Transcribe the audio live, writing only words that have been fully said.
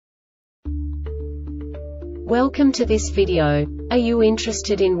Welcome to this video. Are you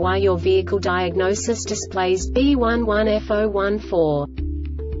interested in why your vehicle diagnosis displays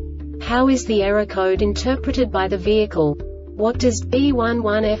B11F0-14? How is the error code interpreted by the vehicle? What does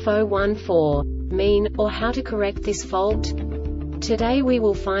B11F0-14 mean, or how to correct this fault? Today we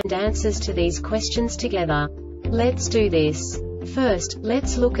will find answers to these questions together. Let's do this. First,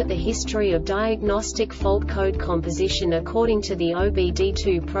 let's look at the history of diagnostic fault code composition according to the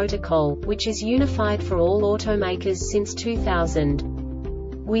OBD2 protocol, which is unified for all automakers since 2000.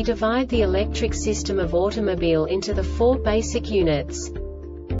 We divide the electric system of automobile into the four basic units: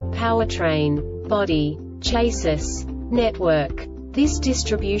 powertrain, body, chassis, network. This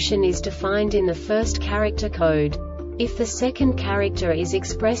distribution is defined in the first character code. If the second character is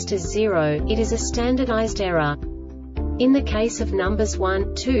expressed as 0, it is a standardized error. In the case of numbers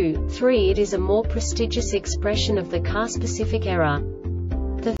 1, 2, 3, it is a more prestigious expression of the car-specific error.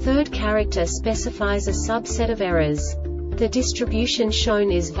 The third character specifies a subset of errors. The distribution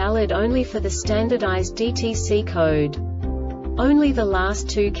shown is valid only for the standardized DTC code. Only the last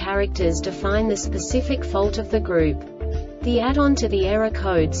two characters define the specific fault of the group. The add-on to the error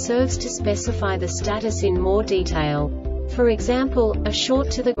code serves to specify the status in more detail. For example, a short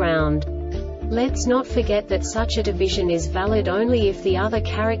to the ground. Let's not forget that such a division is valid only if the other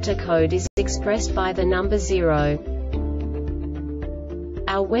character code is expressed by the number 0.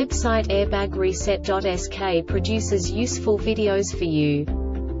 Our website airbagreset.sk produces useful videos for you.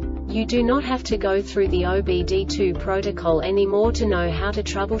 You do not have to go through the OBD2 protocol anymore to know how to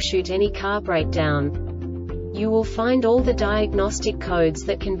troubleshoot any car breakdown. You will find all the diagnostic codes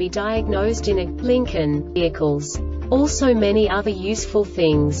that can be diagnosed in a Lincoln vehicles. Also many other useful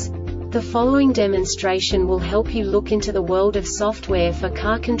things. The following demonstration will help you look into the world of software for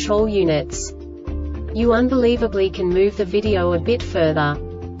car control units. You unbelievably can move the video a bit further.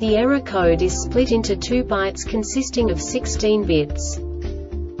 The error code is split into 2 bytes consisting of 16 bits.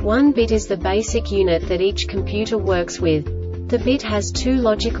 1 bit is the basic unit that each computer works with. The bit has 2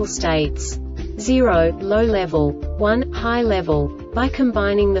 logical states: 0, low level, 1, high level. By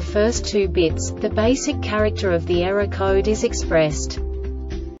combining the first 2 bits, the basic character of the error code is expressed.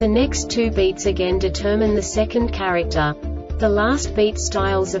 The next 2 beats again determine the second character. The last beat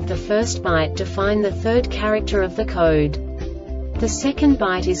styles of the first byte define the third character of the code. The second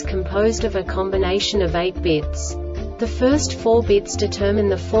byte is composed of a combination of 8 bits. The first 4 bits determine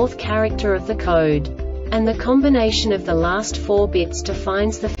the fourth character of the code. And the combination of the last 4 bits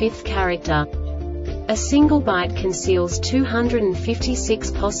defines the fifth character. A single byte conceals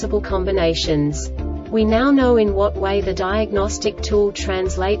 256 possible combinations. We now know in what way the diagnostic tool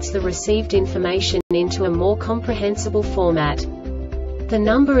translates the received information into a more comprehensible format. The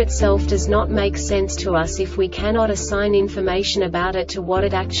number itself does not make sense to us if we cannot assign information about it to what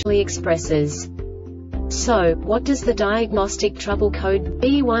it actually expresses. So, what does the diagnostic trouble code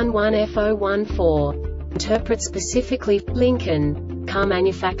B11F0-14 interpret specifically for Lincoln car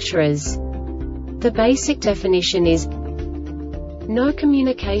manufacturers? The basic definition is no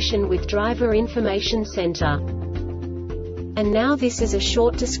communication with driver information center. And now this is a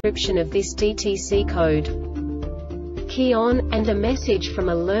short description of this DTC code. Key on, and a message from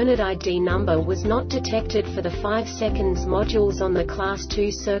a learned ID number was not detected for the 5 seconds modules on the Class 2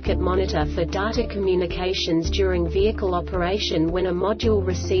 circuit monitor for data communications during vehicle operation. When a module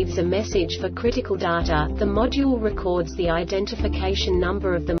receives a message for critical data, the module records the identification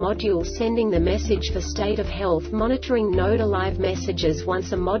number of the module sending the message for state of health monitoring node alive messages.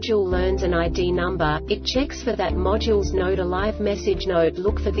 Once a module learns an ID number, it checks for that module's node alive message. Note: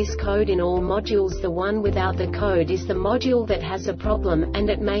 look for this code in all modules. The one without the code is the module that has a problem, and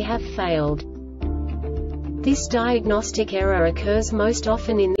it may have failed. This diagnostic error occurs most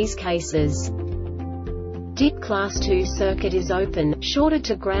often in these cases. DIC Class 2 circuit is open, shorted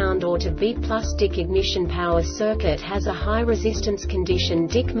to ground or to B+. DIC ignition power circuit has a high resistance condition.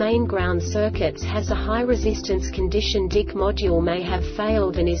 DIC main ground circuits has a high resistance condition. DIC module may have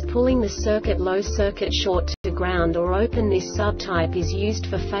failed and is pulling the circuit low. Circuit short to ground or open. This subtype is used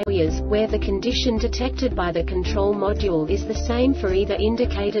for failures, where the condition detected by the control module is the same for either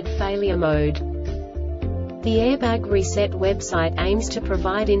indicated failure mode. The Airbag Reset website aims to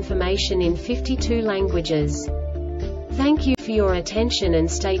provide information in 52 languages. Thank you for your attention and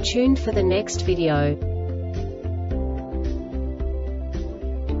stay tuned for the next video.